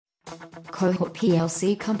Cohort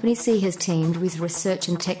plc Company C has teamed with research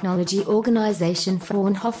and technology organisation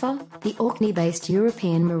Fraunhofer, the Orkney-based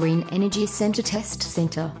European Marine Energy Centre Test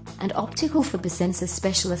Centre, and optical fiber sensor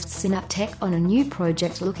specialist Synaptec on a new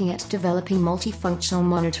project looking at developing multifunctional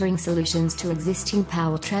monitoring solutions to existing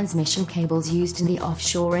power transmission cables used in the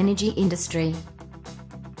offshore energy industry.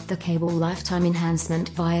 The Cable Lifetime Enhancement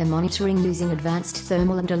via monitoring using advanced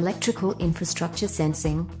thermal and electrical infrastructure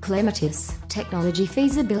sensing Clematis technology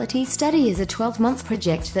feasibility study is a 12-month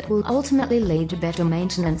project that will ultimately lead to better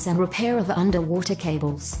maintenance and repair of underwater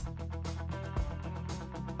cables.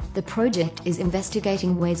 The project is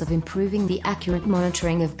investigating ways of improving the accurate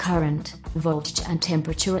monitoring of current, voltage and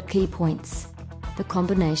temperature at key points. The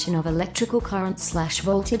combination of electrical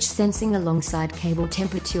current/voltage sensing alongside cable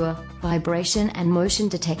temperature, vibration and motion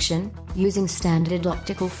detection, using standard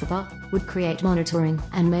optical fiber, would create monitoring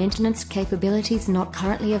and maintenance capabilities not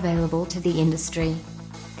currently available to the industry.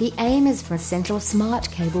 The aim is for a central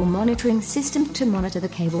smart cable monitoring system to monitor the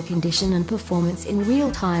cable condition and performance in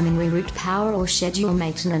real time and reroute power or schedule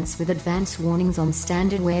maintenance with advance warnings on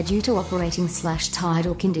standard wear due to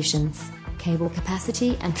operating/tidal conditions, cable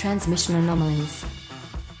capacity and transmission anomalies.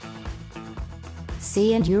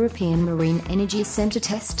 C and European Marine Energy Centre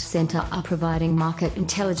Test Centre are providing market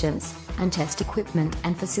intelligence and test equipment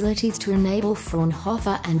and facilities to enable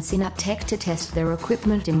Fraunhofer and Synaptec to test their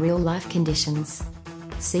equipment in real-life conditions.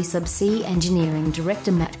 C Subsea Engineering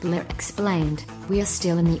Director Matt Blair explained, "We are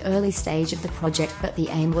still in the early stage of the project, but the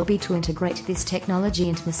aim will be to integrate this technology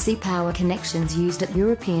into the sea power connections used at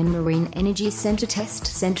European Marine Energy Centre Test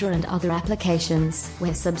Centre and other applications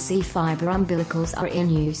where subsea fibre umbilicals are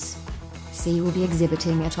in use." C will be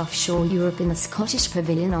exhibiting at Offshore Europe in the Scottish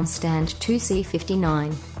Pavilion on stand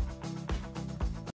 2C59.